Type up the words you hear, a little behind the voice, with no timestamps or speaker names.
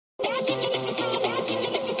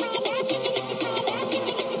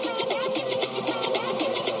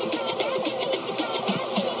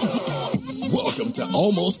Welcome to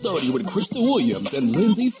Almost 30 with Krista Williams and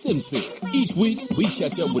Lindsay Simsick. Each week, we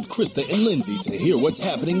catch up with Krista and Lindsay to hear what's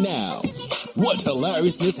happening now. What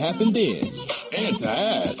hilariousness happened then? And to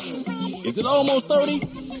ask, is it almost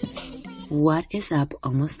 30? What is up,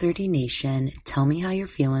 Almost 30 Nation? Tell me how you're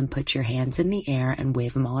feeling. Put your hands in the air and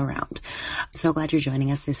wave them all around. So glad you're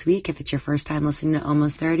joining us this week. If it's your first time listening to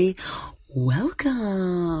Almost 30,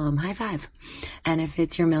 welcome. High five. And if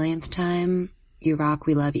it's your millionth time, you rock.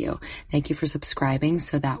 We love you. Thank you for subscribing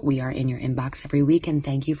so that we are in your inbox every week. And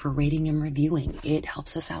thank you for rating and reviewing. It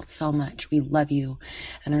helps us out so much. We love you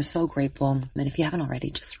and are so grateful. And if you haven't already,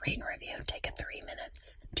 just rate and review. Take it 3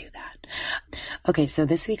 minutes. Do that. Okay, so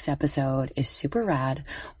this week's episode is super rad.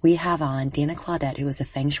 We have on Dana Claudat, who is a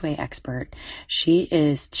Feng Shui expert. She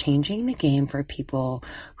is changing the game for people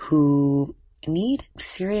who need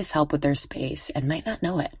serious help with their space and might not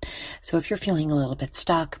know it. So if you're feeling a little bit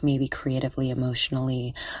stuck, maybe creatively,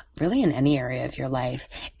 emotionally, really in any area of your life,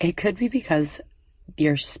 it could be because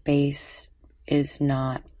your space is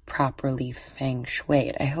not properly Feng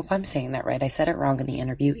Shuied. I hope I'm saying that right. I said it wrong in the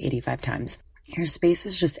interview 85 times. Your space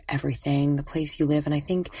is just everything, the place you live. And I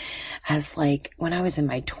think as when I was in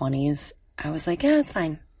my 20s, I was like, yeah, it's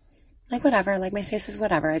fine. Whatever, my space is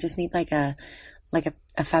whatever. I just need a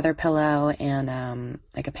feather pillow and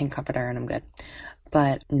a pink comforter and I'm good.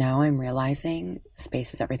 But now I'm realizing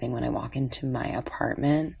space is everything when I walk into my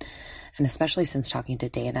apartment. And especially since talking to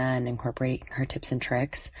Dana and incorporating her tips and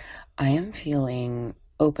tricks, I am feeling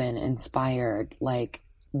open, inspired,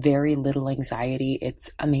 very little anxiety.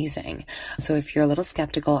 It's amazing. So if you're a little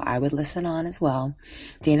skeptical, I would listen on as well.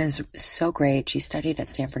 Dana's so great. She studied at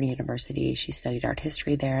Stanford University. She studied art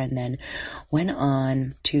history there and then went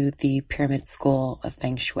on to the Pyramid School of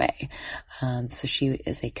Feng Shui. So she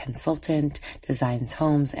is a consultant, designs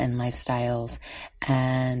homes and lifestyles,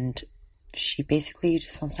 and she basically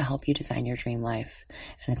just wants to help you design your dream life,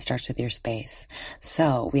 and it starts with your space.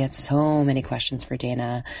 So we had so many questions for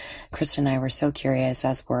Dana. Krista and I were so curious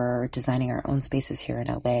as we're designing our own spaces here in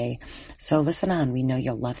LA. So listen on. We know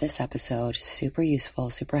you'll love this episode. Super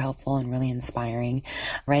useful, super helpful, and really inspiring.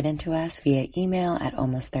 Write into us via email at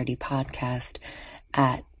almost30podcast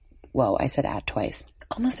at, whoa, I said at twice.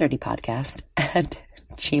 almost30podcast at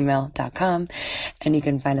gmail.com. And you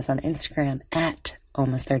can find us on Instagram at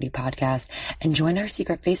Almost 30 Podcast, and join our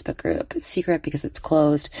secret Facebook group. It's secret because it's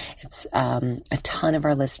closed. It's a ton of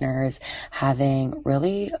our listeners having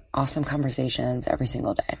really awesome conversations every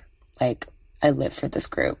single day. I live for this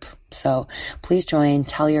group. So please join,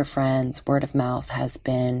 tell your friends. Word of mouth has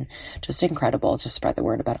been just incredible. Just spread the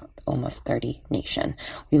word about Almost 30 Nation.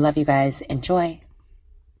 We love you guys. Enjoy.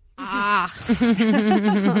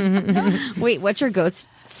 Wait, what's your ghost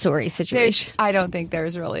story situation? I don't think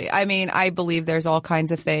there's really. I mean, I believe there's all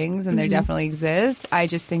kinds of things and there definitely exists. I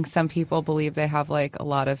just think some people believe they have a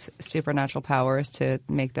lot of supernatural powers to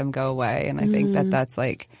make them go away. And I think that's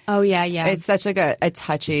oh, yeah. It's such a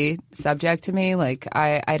touchy subject to me.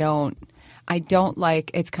 I don't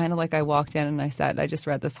like, it's kind of like I walked in and I said, I just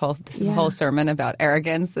read this whole sermon about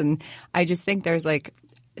arrogance. And I just think there's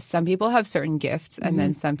some people have certain gifts and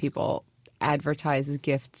then some people advertise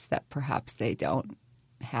gifts that perhaps they don't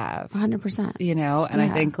have. 100%. And I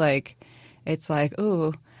think it's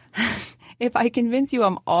ooh, if I convince you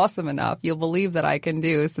I'm awesome enough, you'll believe that I can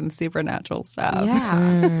do some supernatural stuff.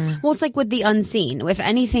 Yeah. Well, it's with the unseen. If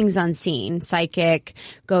anything's unseen, psychic,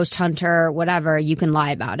 ghost hunter, whatever, you can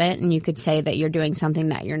lie about it and you could say that you're doing something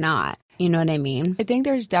that you're not. You know what I mean? I think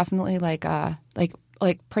there's definitely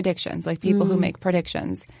predictions, people who make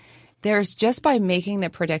predictions. There's just by making the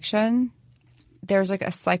prediction, there's a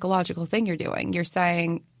psychological thing you're doing. You're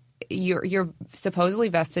saying you're supposedly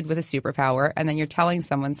vested with a superpower, and then you're telling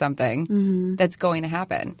someone something that's going to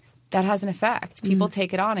happen. That has an effect. People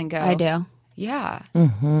take it on and go, I do. Yeah.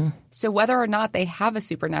 So whether or not they have a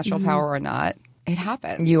supernatural power or not, it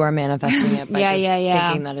happens. You are manifesting it by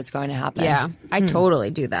thinking that it's going to happen. Yeah, I totally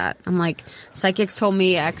do that. I'm psychics told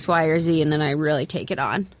me X, Y, or Z, and then I really take it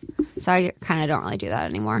on. So I kind of don't really do that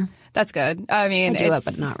anymore. That's good. I mean, I do it,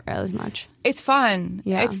 but not really as much. It's fun.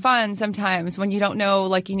 Yeah. It's fun sometimes when you don't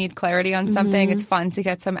know, you need clarity on something. It's fun to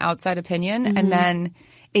get some outside opinion. And then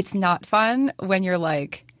it's not fun when you're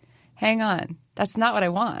hang on. That's not what I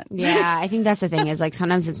want. Yeah, I think that's the thing is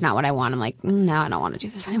sometimes it's not what I want. I'm no, I don't want to do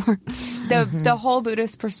this anymore. The whole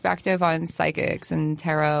Buddhist perspective on psychics and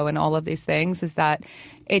tarot and all of these things is that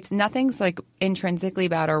nothing's intrinsically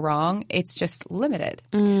bad or wrong. It's just limited.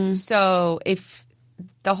 So if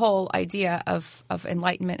the whole idea of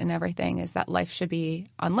enlightenment and everything is that life should be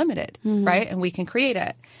unlimited, right? And we can create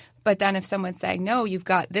it. But then if someone's saying, no, you've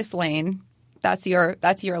got this lane, that's your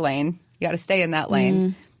lane. You got to stay in that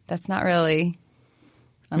lane. That's not really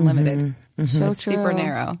unlimited. So It's true. super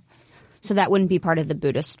narrow. So that wouldn't be part of the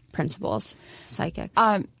Buddhist principles, psychic.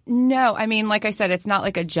 No, I mean, like I said, it's not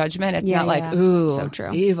like a judgment. It's not like, yeah. ooh, So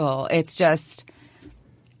true. evil. It's just,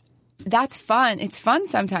 that's fun. It's fun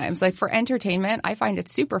sometimes. Like for entertainment, I find it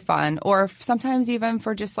super fun. Or sometimes even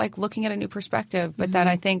for just like looking at a new perspective. But then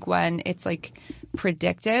I think when it's like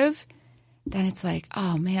predictive, then it's like,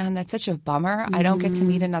 oh man, that's such a bummer. I don't get to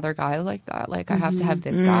meet another guy like that. Like I have to have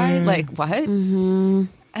this guy. Like what?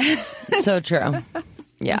 So true.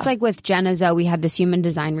 Yeah. It's like with Jenna Zoe, we had this human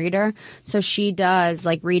design reader. So she does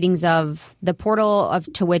like readings of the portal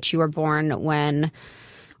to which you were born when,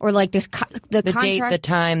 or like this, the the date, the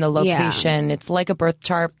time, the location. It's like a birth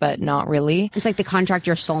chart, but not really. It's like the contract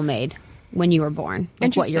your soul made when you were born,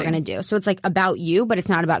 like what you're going to do. So it's like about you, but it's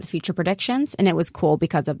not about the future predictions. And it was cool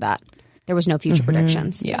because of that. There was no future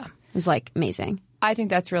predictions. Yeah. It was like amazing. I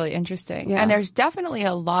think that's really interesting. Yeah. And there's definitely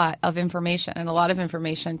a lot of information, and a lot of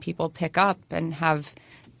information people pick up and have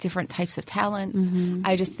different types of talents.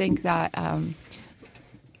 I just think that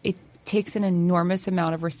it takes an enormous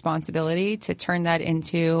amount of responsibility to turn that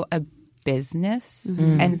into a business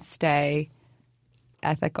and stay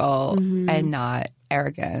ethical and not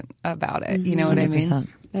arrogant about it. You know what I mean? 100%.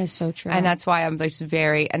 That is so true. And that's why I'm just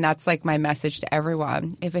and that's like my message to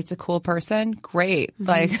everyone. If it's a cool person, great.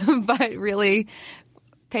 Like, but really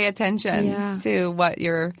pay attention to what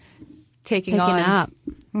you're taking on. up.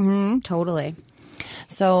 Totally.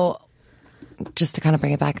 So just to kind of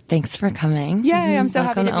bring it back, thanks for coming. Yeah, I'm so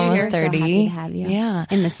Back happy to on be Almost here. 30. So happy to have you. Yeah.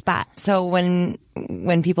 In the spot. So when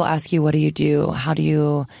people ask you, what do you do? How do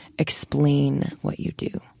you explain what you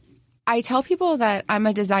do? I tell people that I'm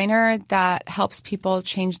a designer that helps people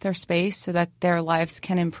change their space so that their lives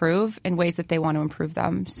can improve in ways that they want to improve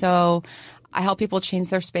them. So I help people change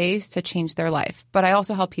their space to change their life. But I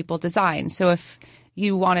also help people design. So if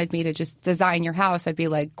you wanted me to just design your house, I'd be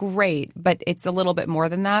like, great. But it's a little bit more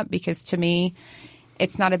than that, because to me,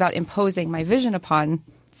 it's not about imposing my vision upon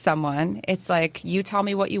someone. It's like, you tell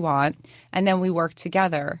me what you want, and then we work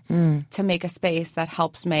together to make a space that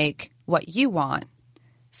helps make what you want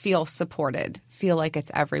feel supported, feel like it's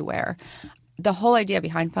everywhere. The whole idea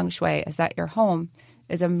behind Feng Shui is that your home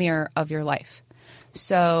is a mirror of your life.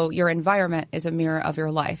 So your environment is a mirror of your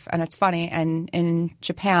life. And it's funny, and in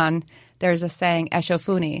Japan, there's a saying,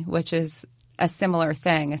 eshofuni, which is a similar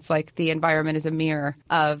thing. It's like the environment is a mirror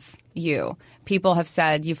of you. People have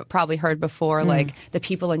said, you've probably heard before, like the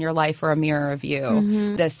people in your life are a mirror of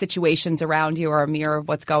you. The situations around you are a mirror of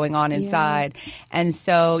what's going on inside. And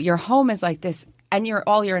so your home is like this. And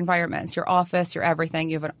all your environments, your office, your everything,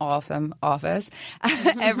 you have an awesome office.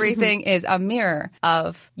 Everything is a mirror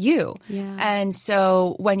of you. Yeah. And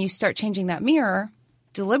so when you start changing that mirror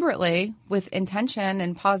deliberately with intention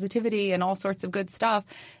and positivity and all sorts of good stuff,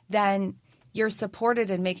 then you're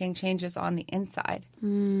supported in making changes on the inside.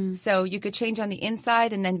 So you could change on the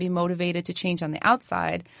inside and then be motivated to change on the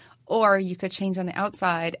outside, or you could change on the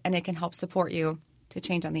outside and it can help support you to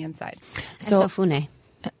change on the inside. So Esofune.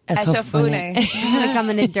 Eshofune. They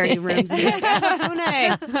come into dirty rooms and be like,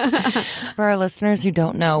 Esofune. For our listeners who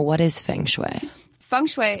don't know, what is Feng Shui? Feng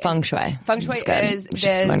Shui. Feng Shui. Feng Shui That's good. is We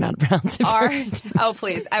should learn how to pronounce it first. Oh,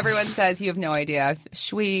 please. Everyone says you have no idea.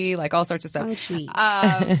 Shui, like all sorts of stuff. Oh,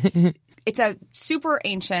 sweet. It's a super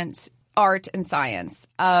ancient art and science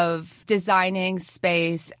of designing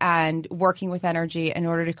space and working with energy in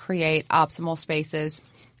order to create optimal spaces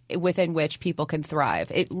within which people can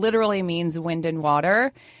thrive. It literally means wind and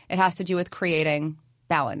water. It has to do with creating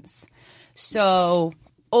balance. So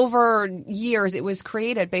over years, it was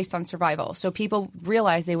created based on survival. So people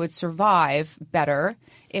realized they would survive better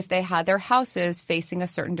if they had their houses facing a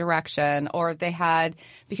certain direction, or if they had,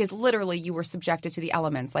 because literally you were subjected to the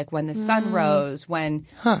elements, like when the sun rose, when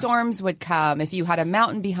storms would come, if you had a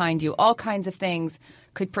mountain behind you, all kinds of things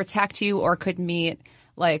could protect you or could meet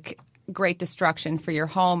like great destruction for your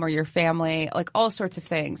home or your family, like all sorts of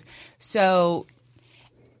things. So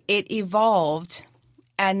it evolved,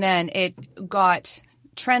 and then it got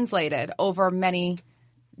translated over many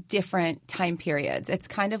different time periods. It's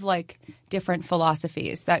kind of like different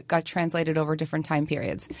philosophies that got translated over different time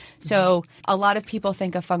periods. So a lot of people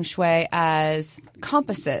think of Feng Shui as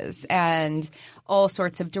compasses and all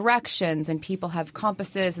sorts of directions, and people have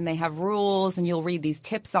compasses and they have rules, and you'll read these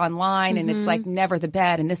tips online and it's like never the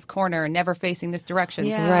bed in this corner and never facing this direction.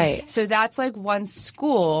 Yeah. Right. So that's like one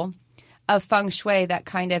school of Feng Shui that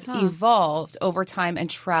kind of evolved over time and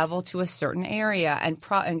traveled to a certain area and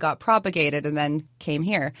got propagated and then came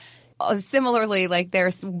here. Similarly, like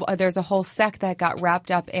there's a whole sect that got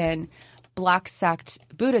wrapped up in Black Sect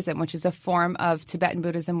Buddhism, which is a form of Tibetan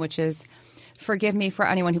Buddhism, which is, forgive me for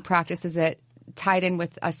anyone who practices it, tied in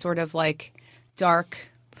with a sort of like dark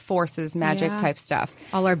forces, magic type stuff.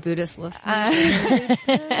 All our Buddhist listeners.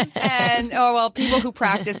 People who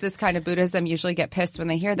practice this kind of Buddhism usually get pissed when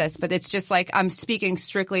they hear this, but it's just like I'm speaking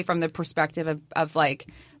strictly from the perspective of like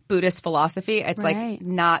Buddhist philosophy. It's like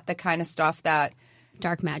not the kind of stuff that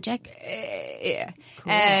dark magic. Yeah.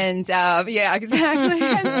 Cool. And exactly.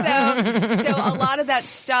 And so a lot of that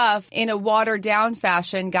stuff in a watered down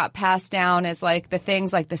fashion got passed down as like the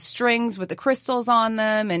things like the strings with the crystals on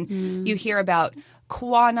them. And you hear about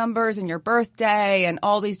qua numbers and your birthday and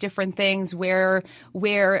all these different things where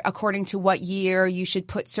according to what year you should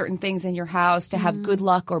put certain things in your house to have good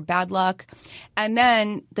luck or bad luck. And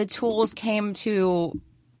then the tools came to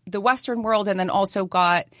the Western world and then also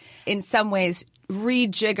got in some ways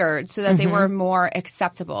rejiggered so that they were more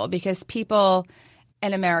acceptable, because people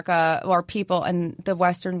in America or people in the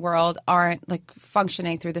Western world aren't like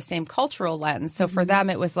functioning through the same cultural lens. So for them,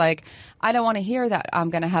 it was like, I don't want to hear that I'm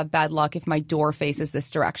going to have bad luck if my door faces this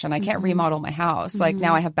direction. I can't remodel my house. Like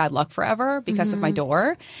now I have bad luck forever because of my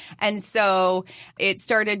door. And so it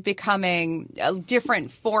started becoming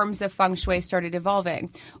different forms of Feng Shui started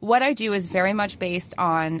evolving. What I do is very much based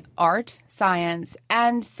on art, science,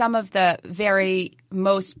 and some of the very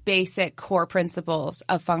most basic core principles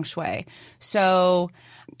of Feng Shui. So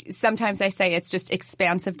sometimes I say it's just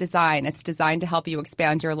expansive design. It's designed to help you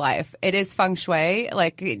expand your life. It is Feng Shui.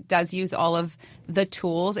 Like it does use all of the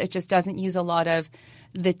tools. It just doesn't use a lot of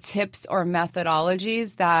the tips or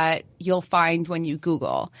methodologies that you'll find when you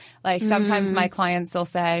Google. Like sometimes my clients will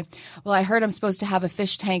say, well, I heard I'm supposed to have a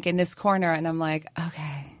fish tank in this corner. And I'm like,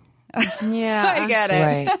 okay. Yeah. I get it.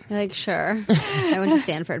 Right. You're like, sure. I went to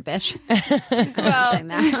Stanford, bitch. Well, saying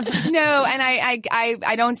that. No, and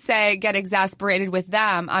I don't say get exasperated with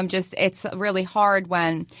them. It's really hard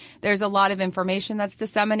when there's a lot of information that's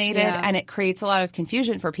disseminated and it creates a lot of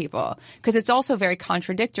confusion for people because it's also very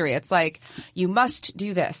contradictory. It's like, you must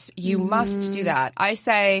do this. You must do that. I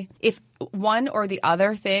say if one or the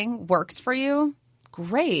other thing works for you,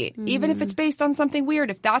 great. Even if it's based on something weird,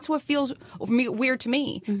 if that's what feels weird to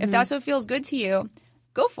me, if that's what feels good to you,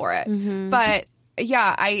 go for it. But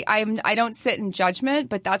yeah, I don't sit in judgment,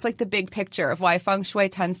 but that's like the big picture of why Feng Shui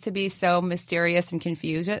tends to be so mysterious and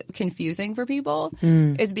confusing for people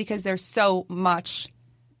is because there's so much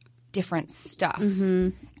different stuff.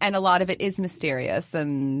 And a lot of it is mysterious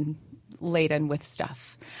and laden with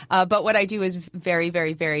stuff. But what I do is very,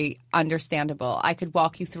 very, very understandable. I could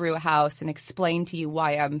walk you through a house and explain to you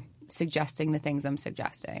why I'm suggesting the things I'm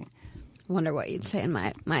suggesting. Wonder what you'd say in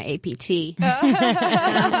my APT.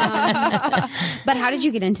 But how did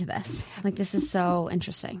you get into this? Like, this is so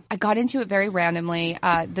interesting. I got into it very randomly.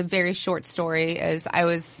 The very short story is I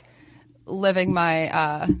was living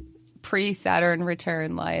my pre-Saturn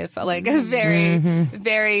return life, like a very,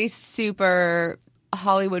 very super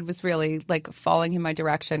Hollywood was really like falling in my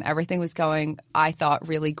direction. Everything was going, I thought,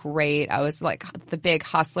 really great. I was like the big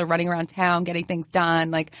hustler running around town, getting things done.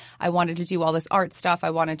 Like I wanted to do all this art stuff.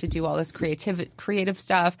 I wanted to do all this creative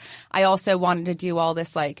stuff. I also wanted to do all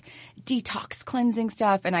this like detox cleansing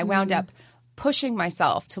stuff. And I wound up pushing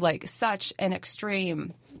myself to like such an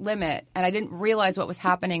extreme limit. And I didn't realize what was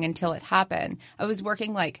happening until it happened. I was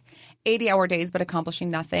working like 80-hour days but accomplishing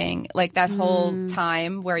nothing. Like that whole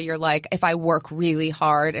time where you're like, if I work really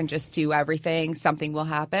hard and just do everything, something will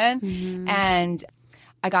happen. And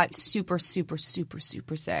I got super, super, super,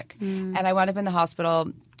 super sick. And I wound up in the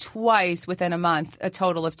hospital twice within a month, a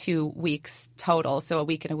total of 2 weeks total. So a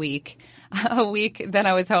week and a week. A week, then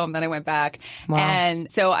I was home, then I went back. Wow. And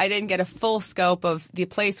so I didn't get a full scope of the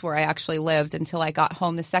place where I actually lived until I got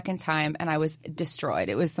home the second time, and I was destroyed.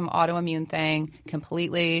 It was some autoimmune thing,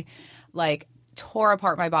 completely like tore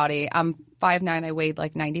apart my body. I'm 5'9", I weighed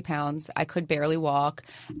like 90 pounds. I could barely walk.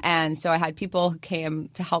 And so I had people who came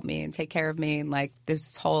to help me and take care of me. And like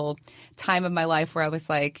this whole time of my life where I was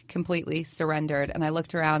like completely surrendered. And I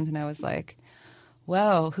looked around and I was like,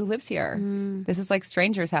 whoa, who lives here? This is like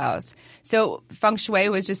stranger's house. So Feng Shui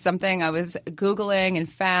was just something I was Googling and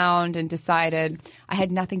found and decided I had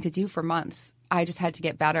nothing to do for months. I just had to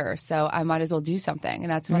get better. So I might as well do something. And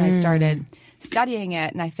that's when I started studying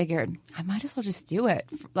it. And I figured I might as well just do it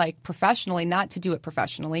like professionally, not to do it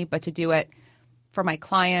professionally, but to do it for my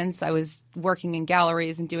clients. I was working in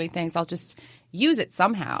galleries and doing things. I'll just use it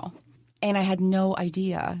somehow. And I had no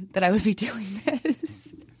idea that I would be doing this.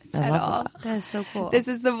 I at love all. that. That's so cool. This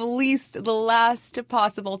is the last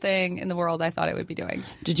possible thing in the world I thought I would be doing.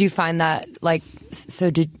 Did you find that, like,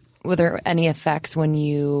 were there any effects when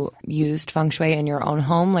you used feng shui in your own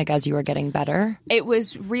home, like as you were getting better? It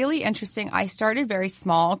was really interesting. I started very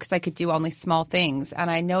small because I could do only small things.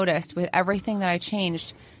 And I noticed with everything that I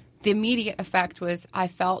changed, the immediate effect was I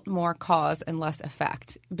felt more cause and less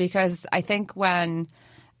effect. Because I think when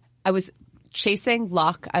I was chasing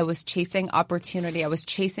luck, I was chasing opportunity, I was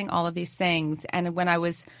chasing all of these things. And when I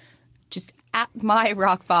was just at my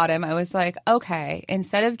rock bottom, I was like, okay,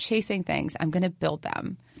 instead of chasing things, I'm going to build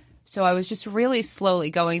them. So I was just really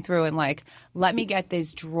slowly going through and like, let me get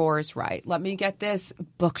these drawers right. Let me get this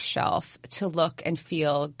bookshelf to look and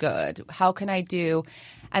feel good. How can I do?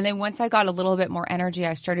 And then once I got a little bit more energy,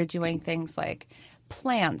 I started doing things like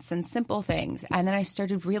plants and simple things. And then I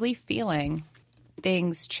started really feeling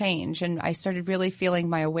things change. And I started really feeling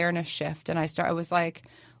my awareness shift. And I was like,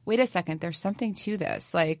 wait a second, there's something to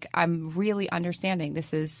this. Like, I'm really understanding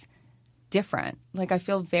this is different. Like, I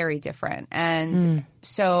feel very different. And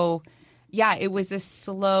so, yeah, it was this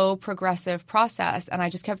slow, progressive process. And I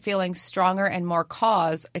just kept feeling stronger and more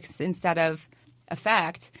cause instead of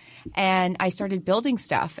effect. And I started building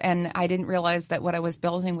stuff. And I didn't realize that what I was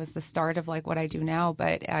building was the start of like what I do now.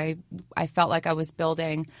 But I felt like I was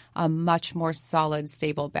building a much more solid,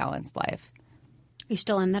 stable, balanced life. You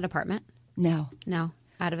still in that apartment? No.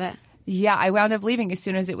 Out of it? Yeah, I wound up leaving as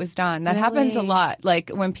soon as it was done. That happens a lot. Like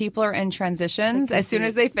when people are in transitions, as soon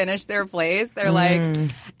as they finish their place, they're like,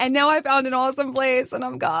 and now I found an awesome place and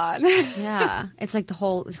I'm gone. Yeah. It's like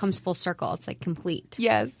it comes full circle. It's like complete.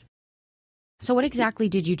 Yes. So what exactly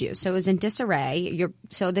did you do? So it was in disarray.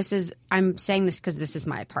 I'm saying this because this is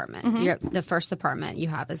my apartment. The first apartment you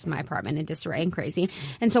have is my apartment in disarray and crazy.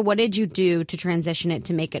 And so what did you do to transition it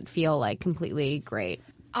to make it feel like completely great?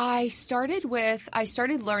 I started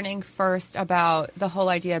learning first about the whole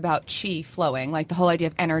idea about qi flowing, like the whole idea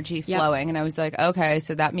of energy flowing. And I was like, okay,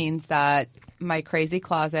 so that means that my crazy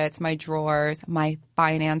closets, my drawers, my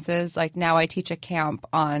finances, like now I teach a camp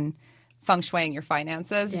on feng shuiing your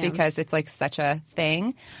finances because it's like such a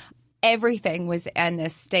thing. Everything was in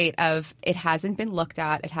this state of it hasn't been looked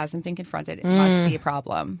at, it hasn't been confronted, it must be a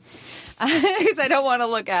problem. Because I don't want to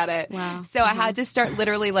look at it. Wow. So I had to start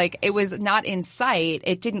literally like, it was not in sight,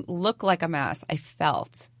 it didn't look like a mess. I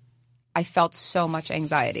felt so much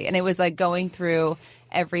anxiety. And it was like going through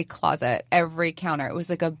every closet, every counter. It was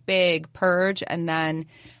like a big purge. And then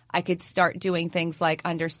I could start doing things like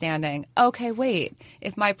understanding, okay, wait,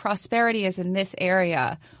 if my prosperity is in this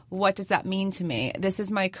area, what does that mean to me? This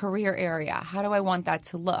is my career area. How do I want that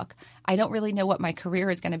to look? I don't really know what my career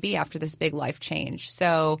is going to be after this big life change.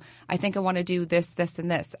 So I think I want to do this, this,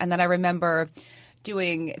 and this. And then I remember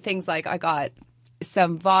doing things like I got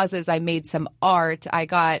some vases, I made some art,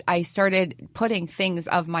 I started putting things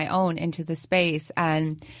of my own into the space.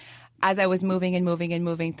 And as I was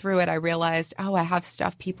moving through it, I realized, I have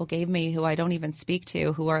stuff people gave me who I don't even speak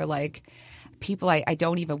to, who are like people I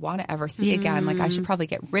don't even want to ever see again. Like I should probably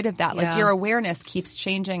get rid of that. Like your awareness keeps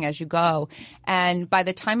changing as you go. And by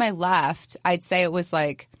the time I left, I'd say it was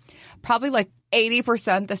like probably like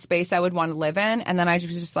 80% the space I would want to live in. And then I was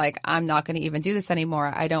just like, I'm not going to even do this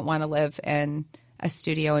anymore. I don't want to live in a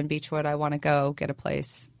studio in Beechwood. I want to go get a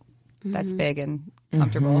place that's big and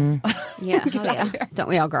comfortable. Yeah. Don't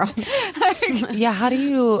we all, girl? Yeah. How do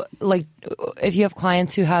you, like, if you have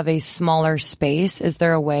clients who have a smaller space, is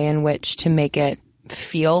there a way in which to make it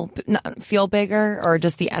feel bigger, or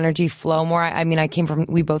just the energy flow more? I mean,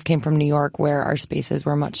 we both came from New York where our spaces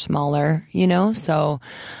were much smaller, so,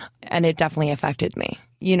 and it definitely affected me.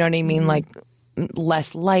 You know what I mean? Like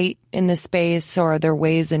less light in the space, or are there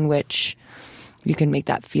ways in which you can make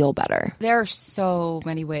that feel better? There are so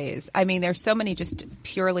many ways. I mean, there's so many just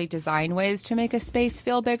purely design ways to make a space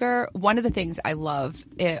feel bigger. One of the things I love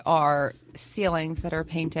are ceilings that are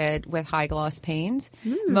painted with high gloss paint.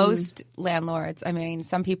 Most landlords, I mean,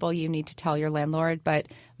 some people you need to tell your landlord, but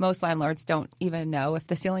most landlords don't even know if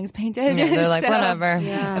the ceiling's painted. Yeah, they're like, whatever.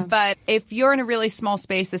 Yeah. But if you're in a really small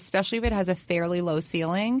space, especially if it has a fairly low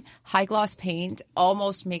ceiling, high gloss paint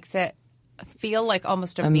almost makes it feel like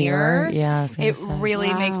almost a mirror. Yeah, it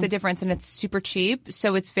really makes a difference, and it's super cheap,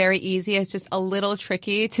 so it's very easy. It's just a little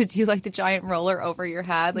tricky to do like the giant roller over your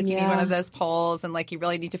head, like you need one of those poles, and like you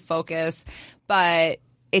really need to focus, but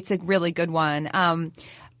it's a really good one.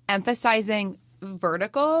 Emphasizing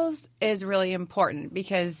verticals is really important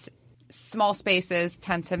because small spaces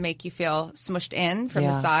tend to make you feel smushed in from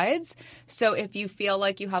the sides. So if you feel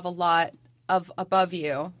like you have a lot of above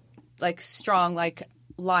you, like strong, like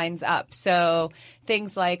lines up. So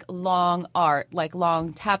things like long art, like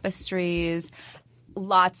long tapestries,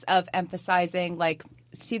 lots of emphasizing, like,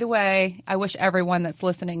 see the way, I wish everyone that's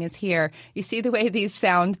listening is here. You see the way these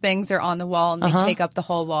sound things are on the wall and they take up the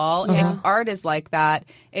whole wall. If art is like that,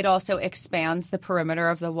 it also expands the perimeter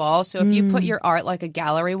of the wall. So if you put your art like a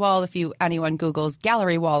gallery wall, if anyone Googles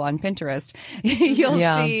gallery wall on Pinterest, you'll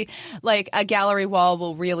see like a gallery wall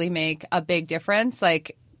will really make a big difference.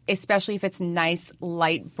 Like, especially if it's nice,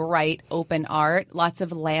 light, bright, open art, lots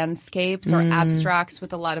of landscapes or abstracts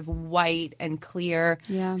with a lot of white and clear,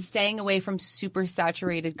 staying away from super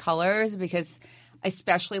saturated colors, because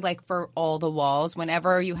especially like for all the walls,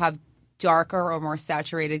 whenever you have darker or more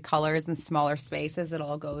saturated colors in smaller spaces, it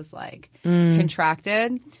all goes like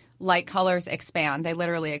contracted. Light colors expand. They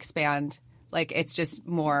literally expand. Like, it's just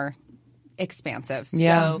more expansive.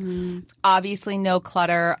 Yeah. So obviously no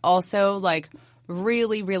clutter. Also, like,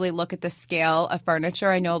 really, really look at the scale of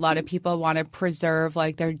furniture. I know a lot of people want to preserve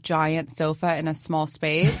like their giant sofa in a small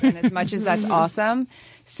space. And as much as that's awesome,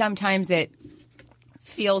 sometimes it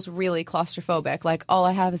feels really claustrophobic. Like, all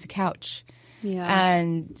I have is a couch. Yeah.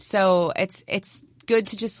 And so it's good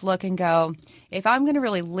to just look and go, if I'm going to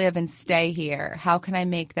really live and stay here, how can I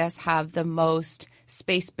make this have the most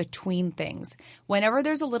space between things? Whenever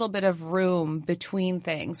there's a little bit of room between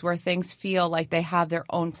things where things feel like they have their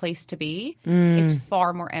own place to be, it's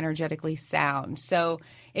far more energetically sound. So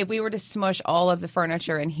if we were to smush all of the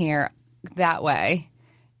furniture in here that way,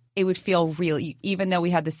 it would feel really, even though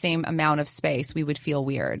we had the same amount of space, we would feel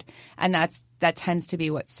weird. And that tends to be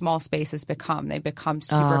what small spaces become. They become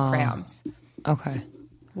super cramped. Okay.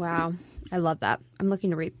 Wow. I love that. I'm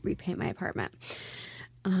looking to repaint my apartment.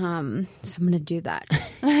 So I'm going to do that.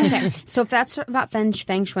 Okay. So if that's about feng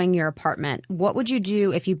shuiing your apartment, what would you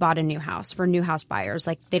do if you bought a new house for new house buyers?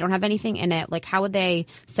 Like, they don't have anything in it. Like, how would they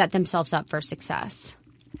set themselves up for success?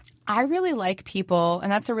 I really like people,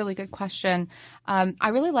 and that's a really good question. I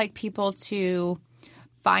really like people to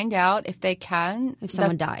find out if they can. If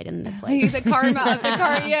someone died in the place. The karma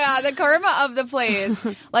of the place.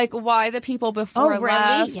 Like, why the people before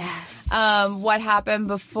left. Yes. What happened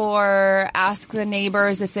before. Ask the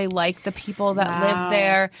neighbors if they like the people that live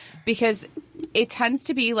there. Because it tends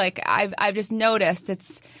to be like, I've just noticed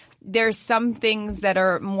there's some things that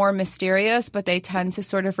are more mysterious, but they tend to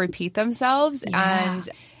sort of repeat themselves. Yeah. And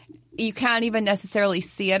you can't even necessarily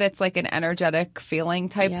see it. It's like an energetic feeling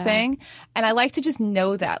type thing. And I like to just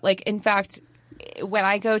know that. Like, in fact, when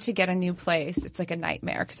I go to get a new place, it's like a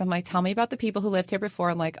nightmare, because I'm like, tell me about the people who lived here before.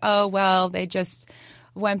 I'm like, oh, well, they just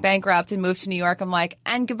went bankrupt and moved to New York. I'm like,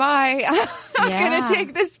 and goodbye. I'm going to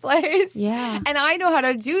take this place. Yeah. And I know how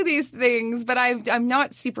to do these things, but I'm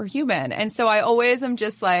not superhuman. And so I always am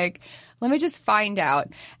just like, let me just find out.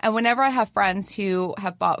 And whenever I have friends who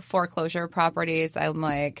have bought foreclosure properties, I'm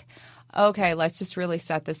like, okay, let's just really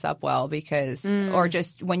set this up well, because, or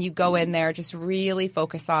just when you go in there, just really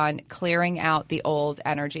focus on clearing out the old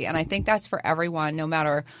energy. And I think that's for everyone, no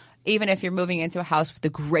matter, even if you're moving into a house with the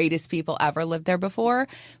greatest people ever lived there before,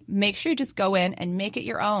 make sure you just go in and make it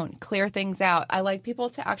your own. Clear things out. I like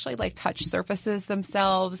people to actually like touch surfaces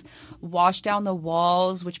themselves, wash down the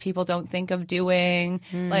walls, which people don't think of doing.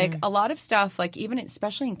 Like, a lot of stuff, like even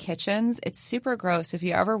especially in kitchens, it's super gross. If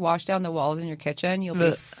you ever wash down the walls in your kitchen, you'll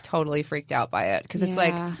be totally freaked out by it, because it's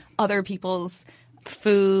like other people's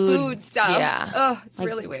food stuff. Yeah. Oh, it's Like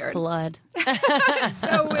really weird. Blood. It's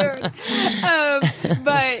so weird.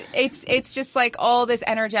 But it's just like all this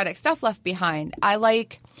energetic stuff left behind. I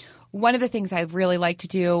like, one of the things I really like to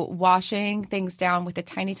do, washing things down with a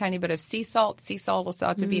tiny, tiny bit of sea salt. Sea salt is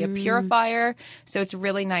thought to be a purifier. So it's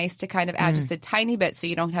really nice to kind of add just a tiny bit so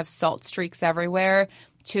you don't have salt streaks everywhere,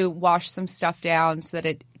 to wash some stuff down so that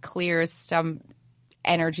it clears some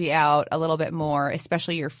energy out a little bit more,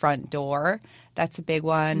 especially your front door. That's a big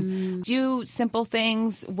one. Do simple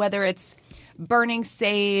things, whether it's burning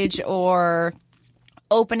sage or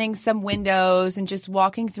opening some windows and just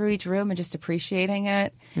walking through each room and just appreciating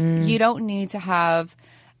it. You don't need to have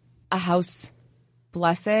a house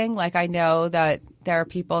blessing. Like, I know that there are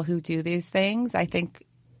people who do these things. I think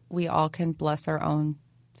we all can bless our own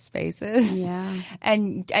spaces. Yeah.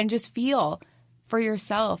 And just feel for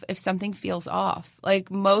yourself if something feels off.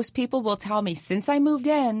 Like, most people will tell me, since I moved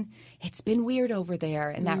in, it's been weird over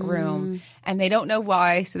there in that room. And they don't know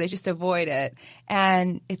why, so they just avoid it.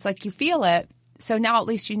 And it's like, you feel it. So now at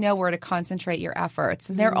least you know where to concentrate your efforts.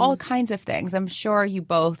 And there are all kinds of things. I'm sure you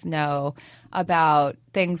both know about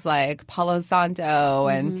things like Palo Santo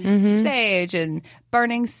and sage and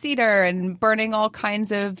burning cedar and burning all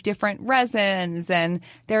kinds of different resins. And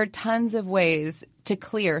there are tons of ways to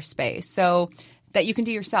clear space so that you can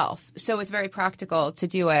do yourself. So it's very practical to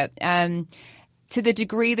do it. And to the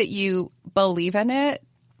degree that you believe in it,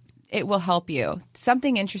 it will help you.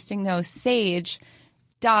 Something interesting though, sage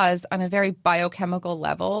does on a very biochemical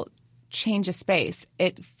level change a space.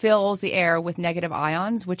 It fills the air with negative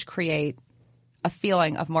ions, which create a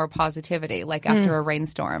feeling of more positivity, like after a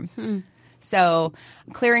rainstorm. So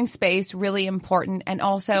clearing space, really important. And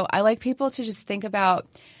also I like people to just think about,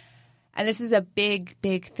 and this is a big,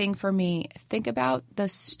 big thing for me, think about the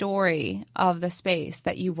story of the space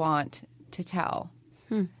that you want to tell.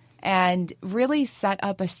 And really set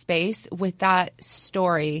up a space with that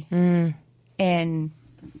story in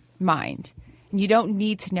mind. You don't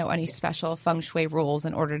need to know any special feng shui rules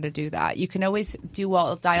in order to do that. You can always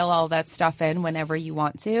dial all that stuff in whenever you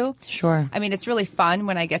want to. Sure. I mean, it's really fun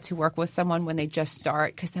when I get to work with someone when they just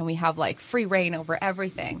start, because then we have like free reign over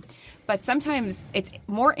everything. But sometimes it's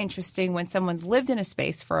more interesting when someone's lived in a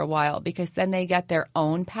space for a while, because then they get their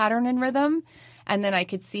own pattern and rhythm. And then I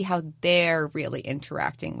could see how they're really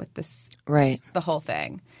interacting with this, Right. the whole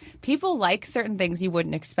thing. People like certain things you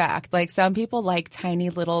wouldn't expect. Like some people like tiny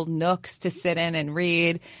little nooks to sit in and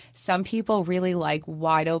read. Some people really like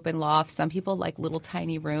wide open lofts. Some people like little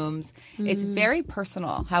tiny rooms. It's very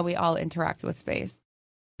personal how we all interact with space.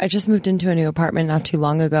 I just moved into a new apartment not too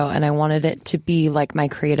long ago, and I wanted it to be like my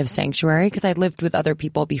creative sanctuary because I lived with other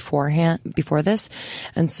people before this.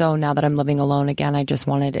 And so now that I'm living alone again, I just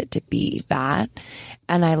wanted it to be that.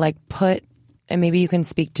 And I like put, and maybe you can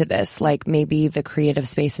speak to this, like maybe the creative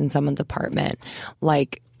space in someone's apartment,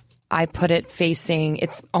 like I put it facing,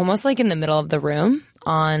 it's almost like in the middle of the room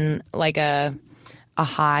on like a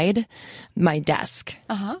hide, my desk.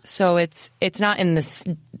 So it's not in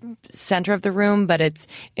the center of the room, but it's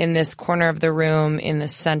in this corner of the room, in the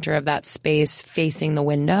center of that space facing the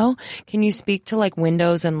window. Can you speak to like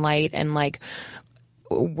windows and light and like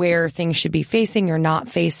where things should be facing or not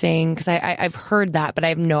facing? Because I've heard that, but I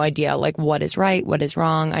have no idea like what is right, what is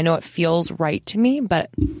wrong. I know it feels right to me, but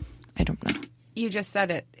I don't know. You just said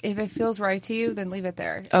it. If it feels right to you, then leave it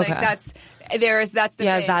there. Okay. Like that's the yeah,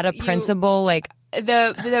 thing. Is that a principle? Like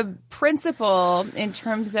the principle in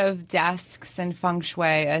terms of desks and feng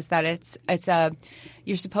shui is that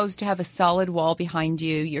you're supposed to have a solid wall behind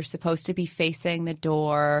you. You're supposed to be facing the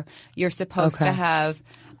door. You're supposed to have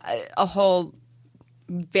a whole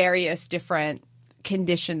various different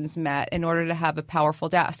conditions met in order to have a powerful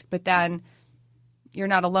desk. But then you're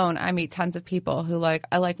not alone. I meet tons of people who I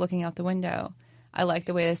like looking out the window. I like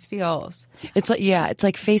the way this feels. It's like, yeah, it's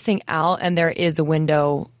like facing out and there is a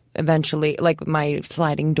window eventually, like my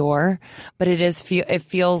sliding door, but it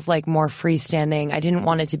feels like more freestanding. I didn't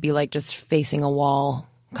want it to be like just facing a wall,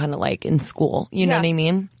 kind of like in school. You know what I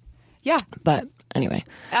mean? Yeah. But anyway,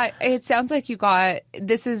 it sounds like you got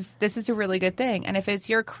this is a really good thing. And if it's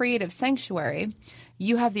your creative sanctuary,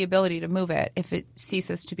 you have the ability to move it if it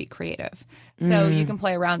ceases to be creative. So you can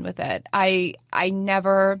play around with it. I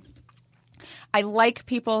like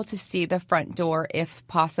people to see the front door if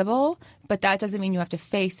possible, but that doesn't mean you have to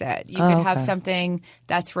face it. You can have something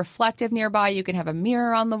that's reflective nearby. You can have a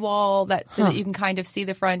mirror on the wall so that you can kind of see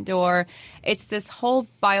the front door. It's this whole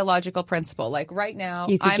biological principle. Like right now,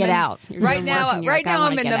 you could get out. Right now,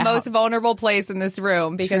 I'm in the most vulnerable place in this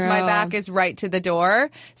room because my back is right to the door.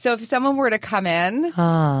 So if someone were to come in,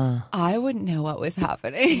 I wouldn't know what was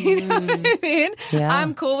happening. You know what I mean? Yeah.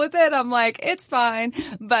 I'm cool with it. I'm like, it's fine.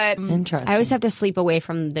 But interesting. I always have to sleep away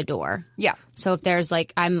from the door. Yeah. So if there's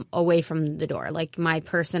I'm away from the door, like my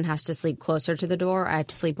person has to sleep closer to the door, I have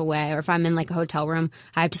to sleep away. Or if I'm in like a hotel room,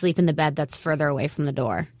 I have to sleep in the bed that's further away from the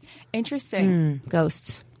door. Interesting.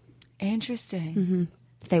 Ghosts. Interesting. Mm-hmm.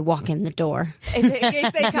 If they walk in the door.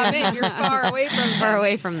 If they come in, you're far away from them. Far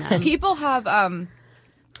away from them. People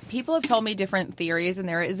have told me different theories, and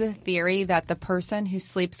there is a theory that the person who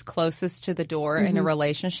sleeps closest to the door in a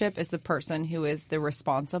relationship is the person who is the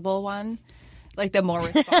responsible one. Like the more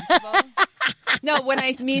responsible. No, when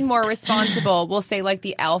I mean more responsible, we'll say like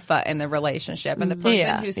the alpha in the relationship, and the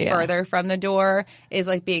person who's further from the door is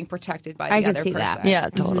like being protected by the other person. That. Yeah,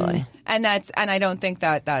 totally. And I don't think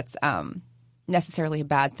that's necessarily a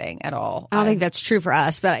bad thing at all. I don't think that's true for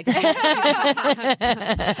us, but it's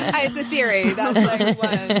a theory. That's like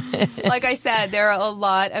one. Like I said, there are a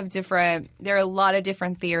lot of different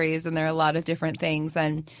theories, and there are a lot of different things.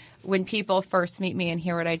 And when people first meet me and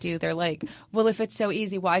hear what I do, they're like, well, if it's so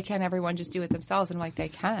easy, why can't everyone just do it themselves? And I'm like, they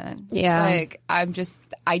can. Yeah. Like, I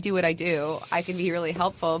do what I do. I can be really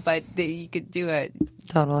helpful, but you could do it.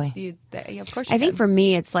 Totally. Of course you I think for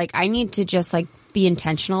me, it's like I need to just like be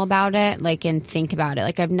intentional about it, like, and think about it.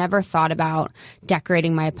 Like, I've never thought about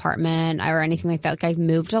decorating my apartment or anything like that. Like, I've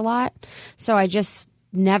moved a lot. So I just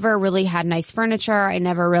never really had nice furniture.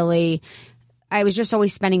 I was just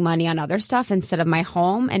always spending money on other stuff instead of my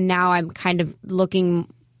home. And now I'm kind of looking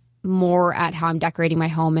more at how I'm decorating my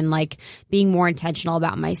home and like being more intentional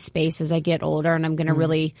about my space as I get older. And I'm going to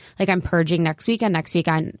really like, I'm purging next week, and next week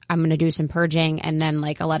I'm going to do some purging and then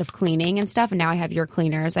like a lot of cleaning and stuff. And now I have your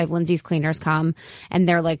cleaners. I have Lindsay's cleaners come, and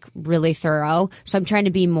they're like really thorough. So I'm trying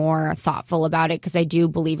to be more thoughtful about it because I do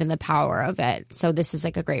believe in the power of it. So this is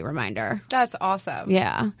like a great reminder. That's awesome.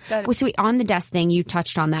 Yeah. So on the desk thing, you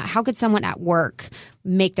touched on that. How could someone at work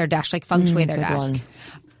make their desk, like feng shui their desk?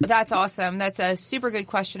 That's awesome. That's a super good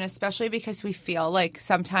question, especially because we feel like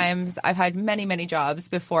sometimes I've had many, many jobs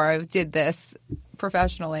before I did this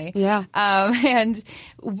professionally. Yeah. And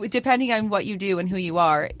depending on what you do and who you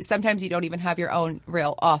are, sometimes you don't even have your own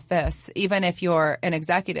real office. Even if you're an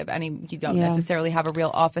executive, you don't necessarily have a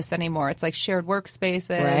real office anymore. It's like shared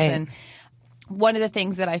workspaces. Right. And one of the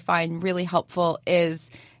things that I find really helpful is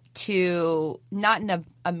to, not in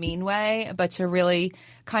a mean way, but to really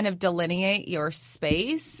kind of delineate your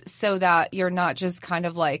space so that you're not just kind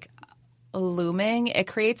of like looming. It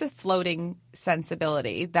creates a floating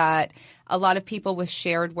sensibility that a lot of people with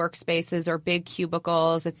shared workspaces or big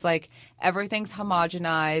cubicles, it's like everything's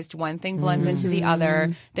homogenized. One thing blends into the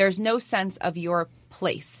other. There's no sense of your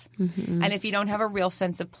place. And if you don't have a real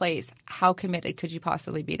sense of place, how committed could you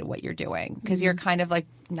possibly be to what you're doing? Because you're kind of like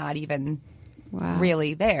not even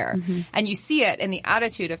really there. And you see it in the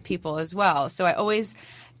attitude of people as well. So I always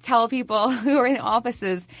tell people who are in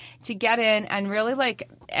offices to get in and really like,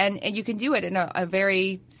 and you can do it in a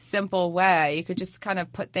very simple way. You could just kind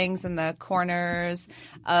of put things in the corners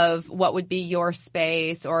of what would be your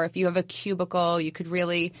space, or if you have a cubicle, you could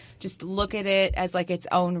really just look at it as like its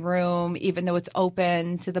own room, even though it's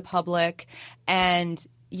open to the public. And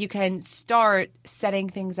you can start setting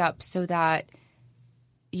things up so that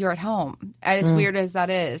you're at home, as weird as that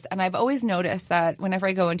is. And I've always noticed that whenever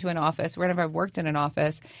I go into an office, whenever I've worked in an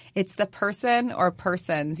office, it's the person or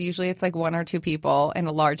persons, usually it's like one or two people in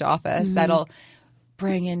a large office that'll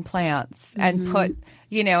bring in plants and put,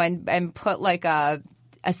 and put like a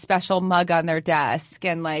special mug on their desk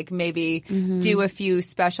and like maybe do a few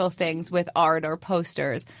special things with art or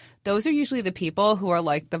posters. Those are usually the people who are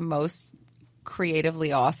like the most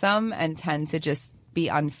creatively awesome and tend to just be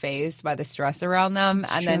unfazed by the stress around them.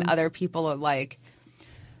 And then other people are like,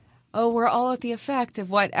 oh, we're all at the effect of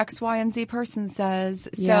what X, Y, and Z person says.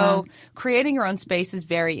 So creating your own space is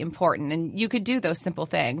very important. And you could do those simple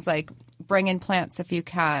things like bring in plants if you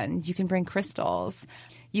can. You can bring crystals.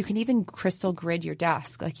 You can even crystal grid your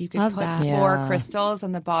desk. Like you could put 4 crystals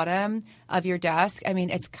on the bottom of your desk. I mean,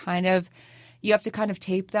 it's kind of, you have to kind of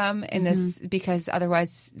tape them in this because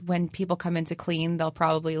otherwise when people come in to clean, they'll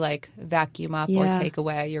probably like vacuum up or take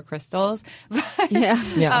away your crystals. But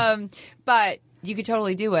you could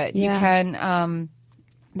totally do it. You can,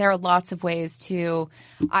 there are lots of ways to,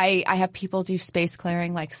 I have people do space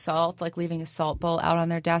clearing like salt, like leaving a salt bowl out on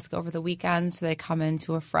their desk over the weekend so they come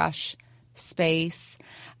into a fresh space.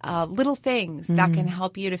 Little things that can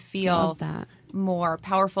help you to feel more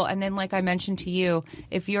powerful. And then like I mentioned to you,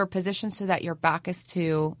 if you're positioned so that your back is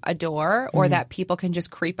to a door or that people can just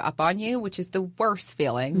creep up on you, which is the worst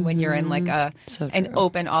feeling when you're in like an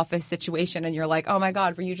open office situation and you're like, oh my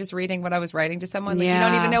God, were you just reading what I was writing to someone? Like you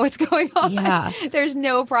don't even know what's going on. There's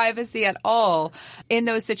no privacy at all. In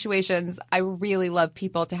those situations, I really love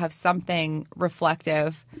people to have something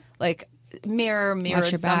reflective, like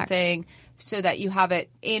mirrored something, so that you have it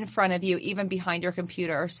in front of you, even behind your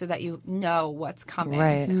computer, so that you know what's coming.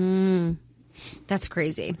 Right. That's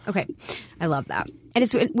crazy. Okay. I love that. And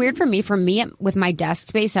it's weird for me. For me, with my desk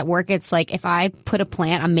space at work, it's like if I put a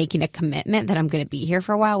plant, I'm making a commitment that I'm going to be here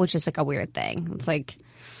for a while, which is like a weird thing. It's like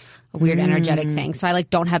a weird energetic thing. So I like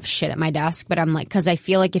don't have shit at my desk, but I'm like, because I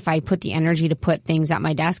feel like if I put the energy to put things at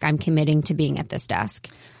my desk, I'm committing to being at this desk.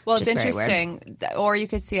 Well, it's interesting. Or you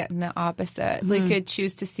could see it in the opposite. You could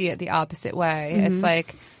choose to see it the opposite way. It's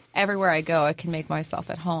like everywhere I go, I can make myself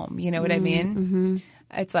at home. You know what I mean?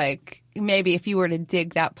 It's like maybe if you were to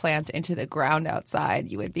dig that plant into the ground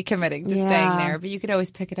outside, you would be committing to staying there. But you could always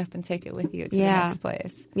pick it up and take it with you to the next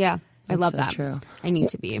place. Yeah. I love that. True. I need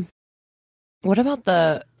to be. What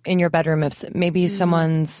about in your bedroom if maybe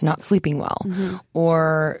someone's not sleeping well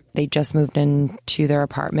or they just moved into their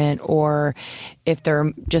apartment or if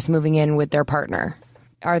they're just moving in with their partner?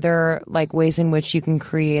 Are there like ways in which you can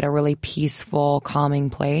create a really peaceful,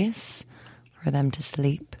 calming place for them to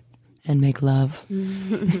sleep and make love?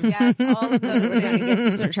 Yes, all of those things.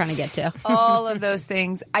 That's what we're trying to get to. All of those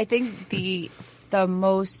things. I think the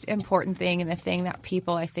most important thing and the thing that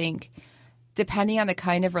people, I think, depending on the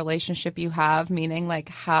kind of relationship you have, meaning like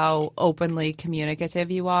how openly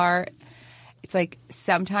communicative you are, it's like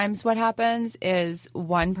sometimes what happens is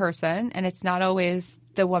one person, and it's not always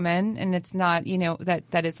the woman, and it's not,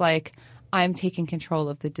 that is like, I'm taking control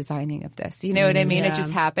of the designing of this. You know what I mean? It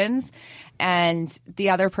just happens. And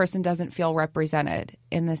the other person doesn't feel represented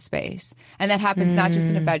in this space. And that happens not just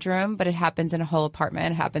in a bedroom, but it happens in a whole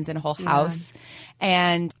apartment. It happens in a whole house.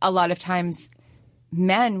 And a lot of times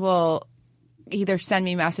men will either send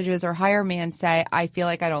me messages or hire me and say, I feel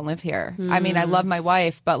like I don't live here. I mean, I love my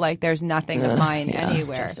wife, but like there's nothing of mine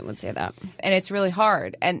anywhere. Justin would say that. And it's really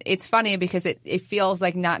hard. And it's funny because it feels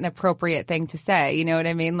like not an appropriate thing to say. You know what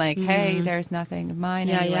I mean? Like, hey, there's nothing of mine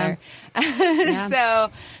anywhere. Yeah.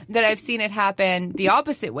 So that I've seen it happen the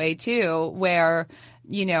opposite way too, where,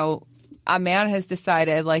 a man has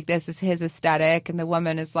decided like this is his aesthetic and the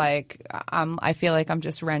woman is like, I feel like I'm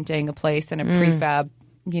just renting a place in a prefab,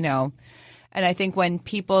 And I think when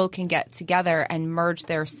people can get together and merge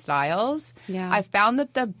their styles, I found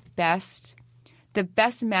that the best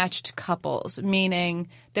matched couples, meaning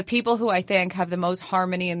the people who I think have the most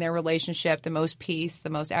harmony in their relationship, the most peace, the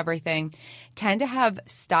most everything, tend to have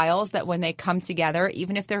styles that when they come together,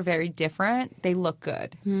 even if they're very different, they look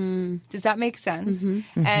good. Does that make sense?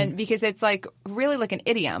 And because it's like really like an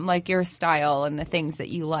idiom, like your style and the things that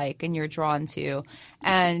you like and you're drawn to.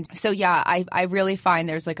 And so, I really find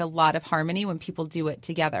there's like a lot of harmony when people do it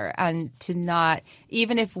together, and to not,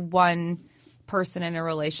 even if one person in a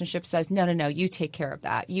relationship says, no, you take care of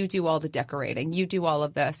that. You do all the decorating. You do all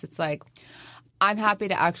of this. It's like, I'm happy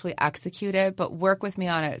to actually execute it, but work with me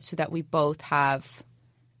on it so that we both have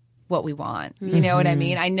what we want. You know what I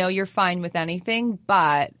mean? I know you're fine with anything,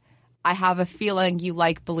 but I have a feeling you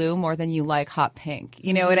like blue more than you like hot pink.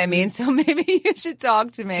 You know what I mean? So maybe you should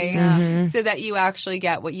talk to me so that you actually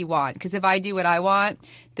get what you want. Because if I do what I want,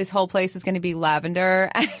 this whole place is going to be lavender.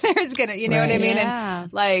 And there's going to, you know what I mean? Yeah.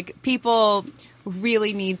 And like people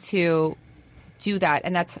really need to do that.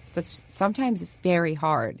 And that's sometimes very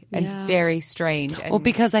hard and very strange. And well,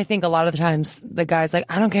 because I think a lot of the times the guy's like,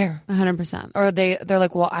 I don't care. 100%. Or they're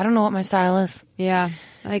like, well, I don't know what my style is. Yeah.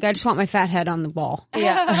 Like, I just want my fat head on the wall.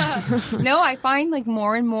 Yeah. No, I find like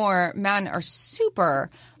more and more men are super,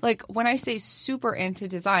 like when I say super into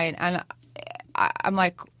design, and I'm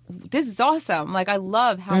like, this is awesome. Like, I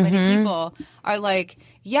love how many people are like,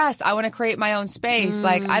 yes, I want to create my own space.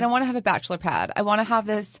 Like, I don't want to have a bachelor pad. I want to have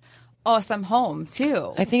this awesome home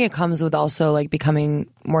too. I think it comes with also like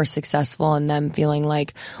becoming more successful and them feeling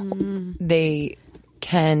like they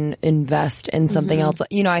can invest in something else.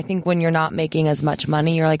 I think when you're not making as much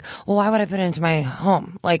money, you're like, well, why would I put it into my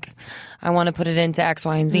home? Like, I want to put it into X,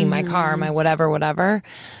 Y, and Z, my car, my whatever.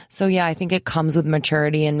 So yeah, I think it comes with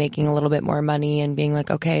maturity and making a little bit more money and being like,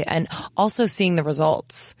 okay, and also seeing the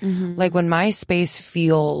results. Like when my space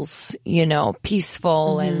feels,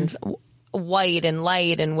 peaceful and white and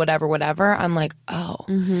light and whatever, I'm like, oh,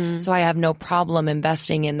 so I have no problem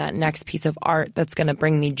investing in that next piece of art that's going to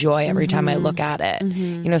bring me joy every time I look at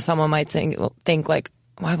it. Someone might think like,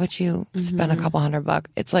 why would you spend a couple $100?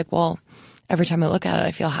 It's like, well, every time I look at it,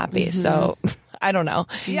 I feel happy. So I don't know,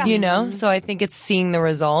 So I think it's seeing the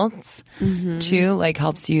results too, like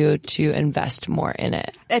helps you to invest more in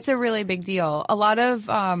it. It's a really big deal. A lot of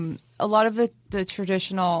the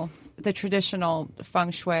traditional feng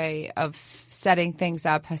shui of setting things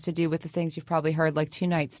up has to do with the things you've probably heard, like 2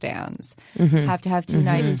 nightstands. Have to have 2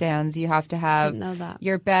 nightstands. You have to have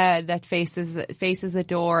your bed that faces the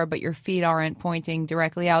door, but your feet aren't pointing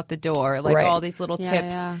directly out the door. Like all these little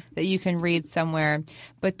tips that you can read somewhere.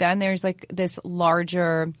 But then there's like this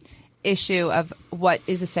larger issue of what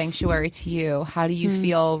is a sanctuary to you? How do you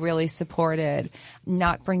feel really supported?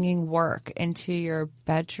 Not bringing work into your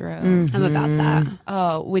bedroom. I'm about that.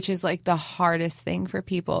 Oh, which is like the hardest thing for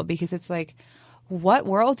people, because it's like, what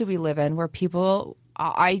world do we live in where people,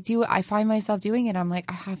 I find myself doing it. I'm like,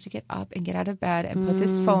 I have to get up and get out of bed and put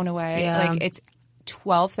this phone away. Yeah. Like it's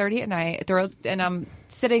 12:30 at night, and I'm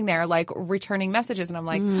sitting there like returning messages, and I'm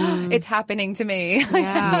like, it's happening to me. Like, I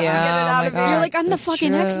have to get it out of me. You're like, I'm the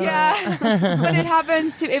fucking expert. Yeah, but it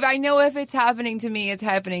happens to. If I know if it's happening to me, it's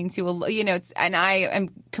happening to and I am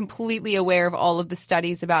completely aware of all of the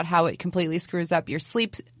studies about how it completely screws up your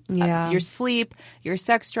sleep. Your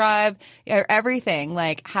sex drive, everything.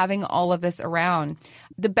 Like having all of this around.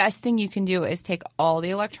 The best thing you can do is take all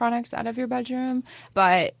the electronics out of your bedroom.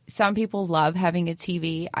 But some people love having a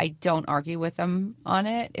TV. I don't argue with them on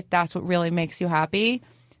it. If that's what really makes you happy,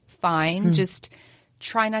 fine. Just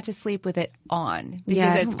try not to sleep with it on,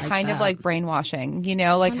 because it's kind of like brainwashing,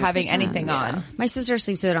 like having anything on. My sister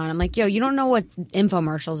sleeps with it on. I'm like, yo, you don't know what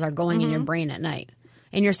infomercials are going in your brain at night.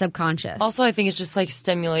 In your subconscious. Also, I think it's just like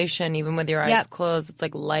stimulation, even with your eyes closed. It's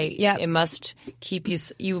like light. Yep. It must keep you.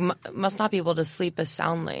 You must not be able to sleep as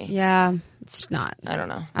soundly. Yeah. It's not. I don't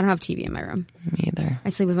know. I don't have TV in my room. Me either. I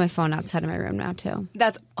sleep with my phone outside of my room now, too.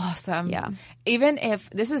 That's awesome. Yeah. Even if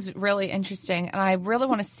this is really interesting, and I really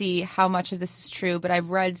want to see how much of this is true, but I've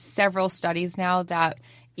read several studies now that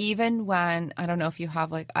even when, I don't know if you have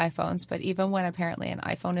like iPhones, but even when apparently an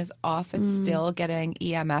iPhone is off, it's still getting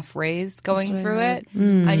EMF rays going through it.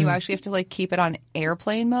 And you actually have to like keep it on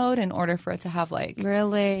airplane mode in order for it to have like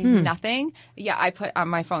Really? nothing. Yeah, I put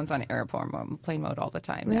my phone's on airplane mode all the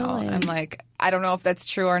time now. Really? I'm like, I don't know if that's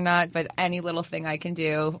true or not, but any little thing I can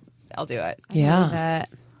do, I'll do it. Yeah.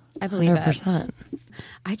 I believe it. 100%.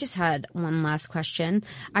 I just had one last question.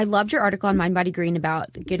 I loved your article on Mind Body Green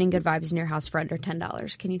about getting good vibes in your house for under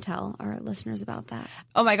 $10. Can you tell our listeners about that?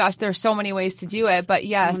 Oh my gosh, there's so many ways to do it, but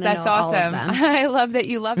yes, that's awesome. I love that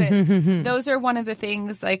you love it. Those are one of the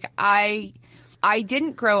things, like I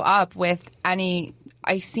didn't grow up with any,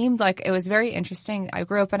 I seemed like it was very interesting. I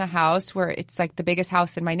grew up in a house where it's like the biggest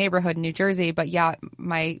house in my neighborhood in New Jersey, but yeah,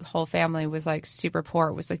 my whole family was like super poor.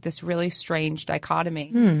 It was like this really strange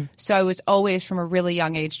dichotomy. So I was always from a really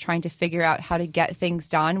young age trying to figure out how to get things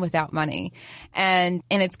done without money. And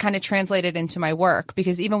it's kind of translated into my work,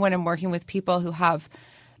 because even when I'm working with people who have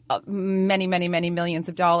many millions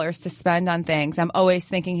of dollars to spend on things, I'm always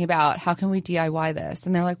thinking about how can we DIY this?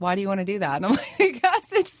 And they're like, why do you want to do that? And I'm like,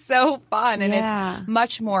 because it's so fun and it's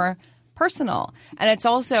much more personal, and it's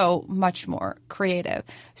also much more creative.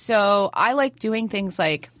 So I like doing things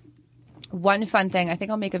like, one fun thing, I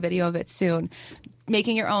think I'll make a video of it soon,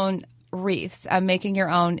 making your own wreaths. Making your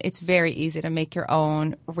own, it's very easy to make your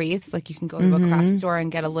own wreaths. Like you can go to a craft store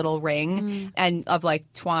and get a little ring and of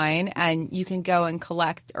like twine, and you can go and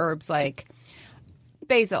collect herbs like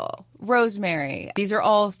basil, rosemary. These are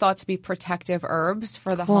all thought to be protective herbs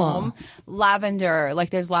for the home. Lavender, like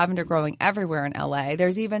there's lavender growing everywhere in LA.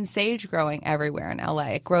 There's even sage growing everywhere in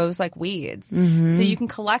LA. It grows like weeds. So you can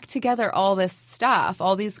collect together all this stuff,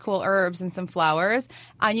 all these cool herbs and some flowers,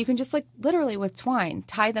 and you can just like literally with twine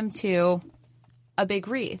tie them to a big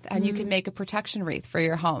wreath, and you can make a protection wreath for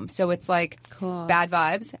your home. So it's like bad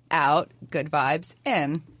vibes out, good vibes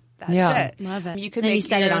in. That's it. Love it. You can then make you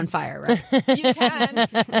set it on fire, right? You can.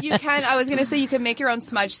 You can. I was going to say you can make your own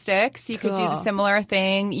smudge sticks. You could do the similar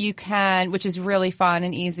thing. You can, which is really fun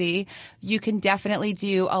and easy. You can definitely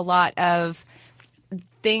do a lot of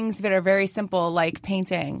things that are very simple, like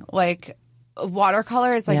painting. Like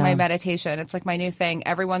watercolor is like my meditation. It's like my new thing.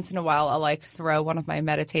 Every once in a while, I'll like throw one of my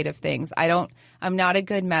meditative things. I'm not a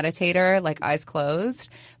good meditator, like eyes closed,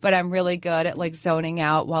 but I'm really good at like zoning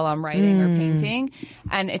out while I'm writing or painting.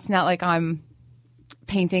 And it's not like I'm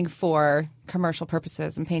painting for commercial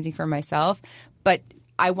purposes. I'm painting for myself. But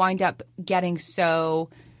I wind up getting so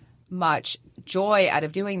much joy out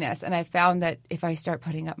of doing this. And I found that if I start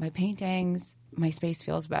putting up my paintings, my space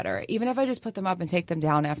feels better. Even if I just put them up and take them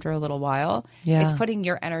down after a little while, it's putting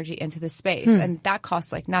your energy into the space. And that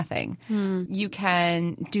costs like nothing. You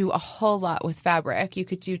can do a whole lot with fabric. You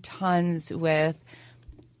could do tons with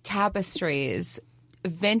tapestries,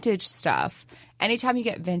 vintage stuff. Anytime you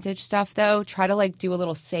get vintage stuff, though, try to like do a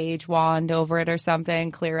little sage wand over it or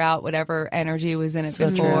something, clear out whatever energy was in it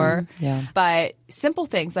before. Yeah. But simple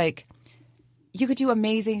things like, you could do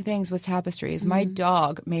amazing things with tapestries. My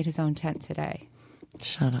dog made his own tent today.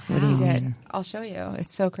 Shut up. What do you mean? I'll show you.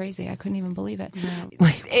 It's so crazy. I couldn't even believe it.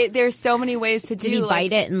 There's so many ways to do. Did he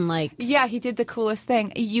bite it and like? Yeah, he did the coolest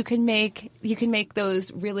thing. You can make those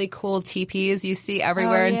really cool teepees you see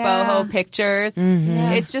everywhere in boho pictures.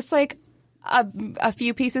 It's just like a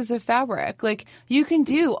few pieces of fabric. Like you can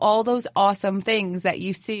do all those awesome things that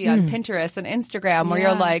you see on Pinterest and Instagram where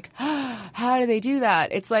you're like, oh, how do they do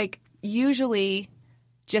that? It's like usually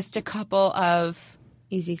just a couple of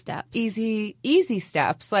easy steps. Easy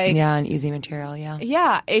steps. Like an easy material,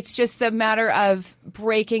 Yeah, it's just the matter of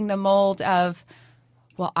breaking the mold of,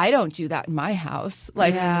 well, I don't do that in my house.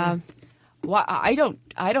 Like well, I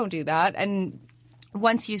don't do that. And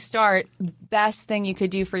once you start, best thing you could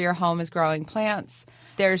do for your home is growing plants.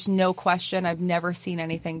 There's no question. I've never seen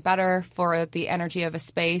anything better for the energy of a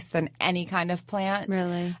space than any kind of plant.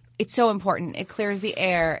 Really? It's so important. It clears the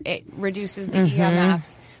air. It reduces the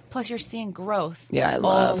EMFs. Plus, you're seeing growth. Yeah, I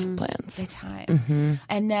love plants. The time.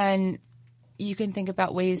 And then you can think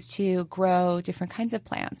about ways to grow different kinds of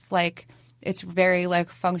plants. Like, it's very, like,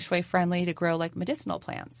 feng shui friendly to grow, like, medicinal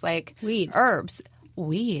plants. Like, weed. Herbs.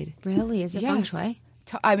 Weed. Really? Is it feng shui?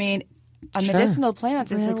 I mean, a medicinal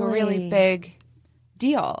plant is, like, a really big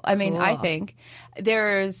deal. I mean, I think.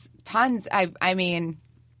 There's tons. I mean...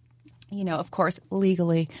 You know, of course,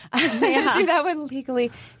 legally. Do that one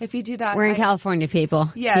legally. If you do that, we're in California,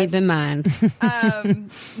 people. Yes. Keep in mind.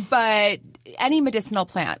 But any medicinal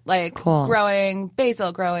plant, like growing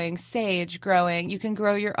basil, growing sage, growing. You can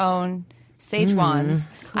grow your own sage wands.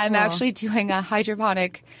 Cool. I'm actually doing a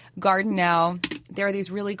hydroponic garden now. There are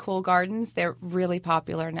these really cool gardens. They're really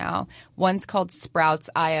popular now. One's called Sprouts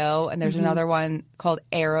IO, and there's another one called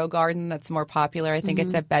Arrow Garden that's more popular. I think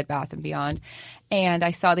it's at Bed Bath & Beyond. And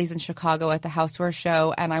I saw these in Chicago at the Houseware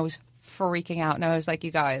show, and I was freaking out. And I was like,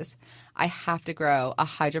 you guys, I have to grow a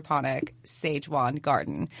hydroponic sage wand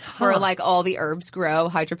garden where like all the herbs grow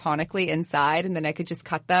hydroponically inside, and then I could just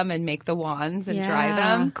cut them and make the wands and dry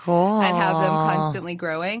them and have them constantly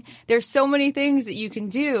growing. There's so many things that you can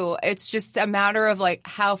do. It's just a matter of like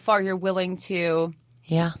how far you're willing to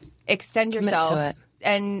extend yourself to it.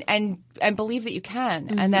 And believe that you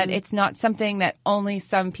can, and that it's not something that only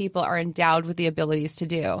some people are endowed with the abilities to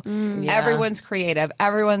do. Everyone's creative.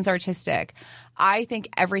 Everyone's artistic. I think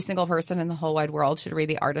every single person in the whole wide world should read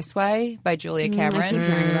The Artist's Way by Julia Cameron. I keep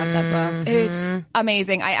hearing about that book. It's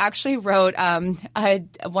amazing. I actually wrote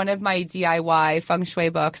one of my DIY feng shui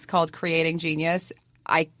books called Creating Genius.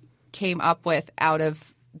 I came up with out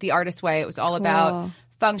of The Artist's Way. It was all about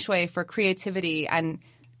feng shui for creativity and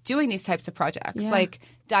doing these types of projects, like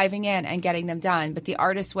diving in and getting them done. But The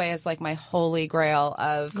Artist's Way is like my holy grail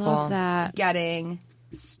of getting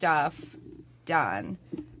stuff done.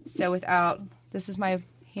 So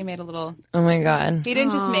he made a little... Oh my God. He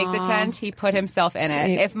didn't just make the tent, he put himself in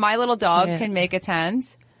it. If my little dog can make a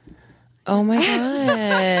tent... Oh my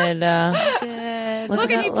God. Look,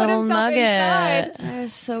 and he put himself inside. That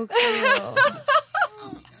is so cute.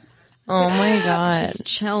 Oh my God. Just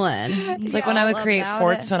chilling. It's like when I would create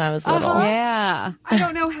forts when I was little. Yeah. I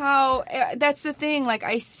don't know how. That's the thing. Like,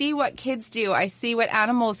 I see what kids do. I see what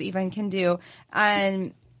animals even can do.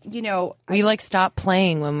 And, you know. We like stop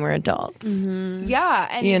playing when we're adults. Yeah.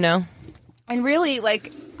 And, you know? And really,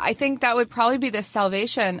 like, I think that would probably be the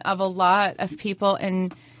salvation of a lot of people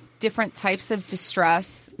in different types of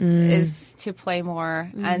distress is to play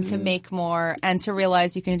more and to make more and to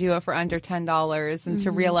realize you can do it for under $10 and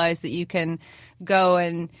to realize that you can go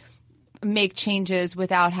and make changes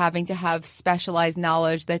without having to have specialized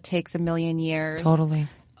knowledge that takes a million years. Totally.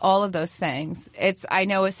 All of those things. I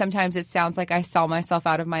know sometimes it sounds like I sell myself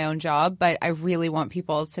out of my own job, but I really want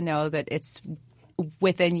people to know that it's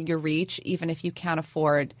within your reach, even if you can't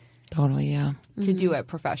afford to do it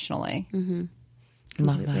professionally.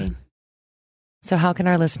 Love that. So how can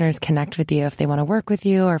our listeners connect with you if they want to work with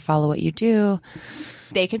you or follow what you do?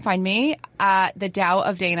 They can find me at the Tao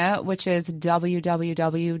of Dana, which is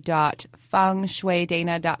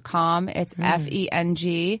www.fengshuidana.com. It's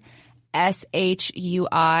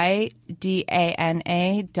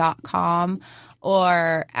FENGSHUIDANA.com,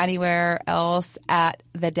 or anywhere else at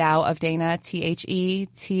the Tao of Dana,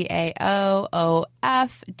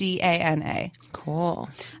 THETAOOFDANA. Cool.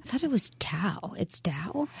 I thought it was Tao. It's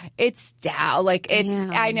Tao? It's Tao. Like,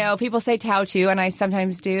 I know people say Tao too, and I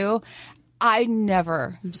sometimes do. I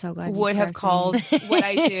never would have called what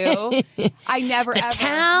I do. I never ever.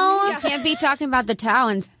 Tao? You can't be talking about the Tao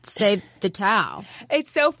and say the Tao. It's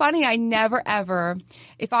so funny. I never ever,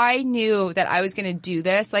 if I knew that I was going to do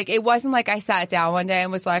this, like, it wasn't like I sat down one day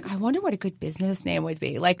and was like, I wonder what a good business name would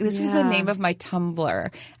be. Like, this was the name of my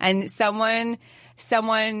Tumblr. And someone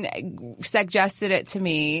suggested it to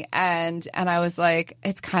me, and I was like,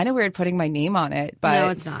 it's kind of weird putting my name on it, but no,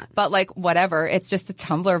 it's not. But like, whatever, it's just a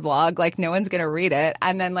Tumblr blog. Like, no one's gonna read it.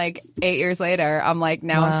 And then like 8 years later, I'm like,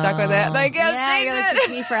 now I'm stuck with it. Like, you're like, it's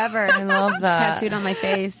me forever. I love that. It's tattooed on my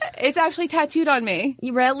face. It's actually tattooed on me.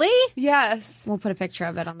 You really? Yes. We'll put a picture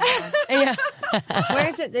of it on the Yeah. Where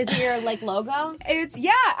is it? Is it your like logo? It's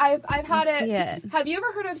I've had Let's it. see it. Have you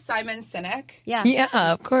ever heard of Simon Sinek? Yeah.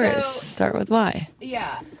 Yeah, of course. Start with why.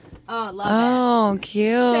 Yeah. Oh, love Oh,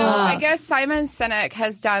 cute. So I guess Simon Sinek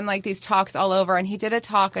has done like these talks all over, and he did a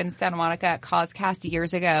talk in Santa Monica at Coscast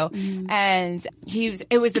years ago, and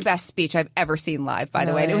it was the best speech I've ever seen live, by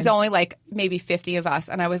the way. And it was only like maybe 50 of us,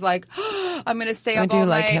 and I was like, I'm going to stay up all night. I do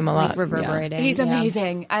like him a lot. Reverberating. He's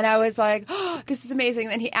amazing. And I was like, this is amazing.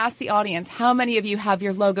 And he asked the audience, how many of you have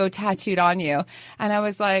your logo tattooed on you? And I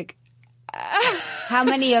was like, How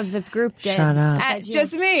many of the group did? Shut up.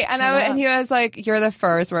 Just me. And he was like, you're the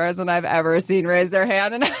first person I've ever seen raise their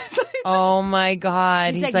hand. And I was like, oh my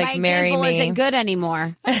God. He's like, my marry example me. isn't good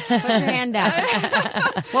anymore. Put your hand down.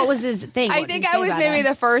 What was his thing? I think I was maybe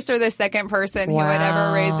the first or the second person who would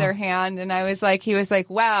ever raise their hand. And I was like, he was like,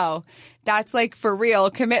 wow, that's like for real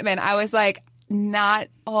commitment. I was like, not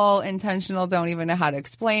all intentional, don't even know how to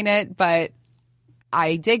explain it, but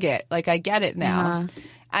I dig it. Like, I get it now.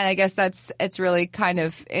 And I guess it's really kind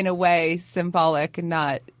of, in a way, symbolic and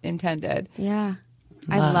not intended. Yeah.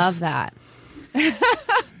 I love that.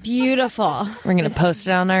 Beautiful. We're going to post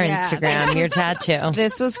it on our Yeah. Instagram, your tattoo.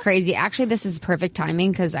 This was crazy. Actually, this is perfect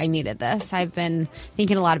timing because I needed this. I've been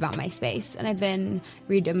thinking a lot about my space, and I'm going to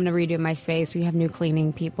redo my space. We have new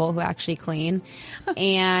cleaning people who actually clean,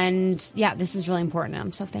 and yeah, this is really important.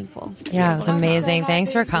 I'm so thankful. Yeah, it was amazing.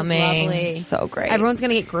 Thanks for This was coming. lovely. So great. Everyone's going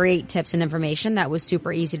to get great tips and information that was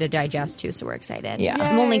super easy to digest too, so we're excited. Yeah.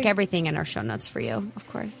 And we'll link everything in our show notes for you, of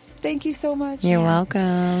course. Thank you so much. You're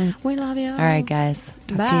welcome. We love you. All right, guys.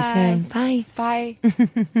 Talk to you soon. Bye. Bye.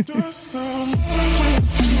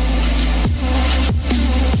 Bye.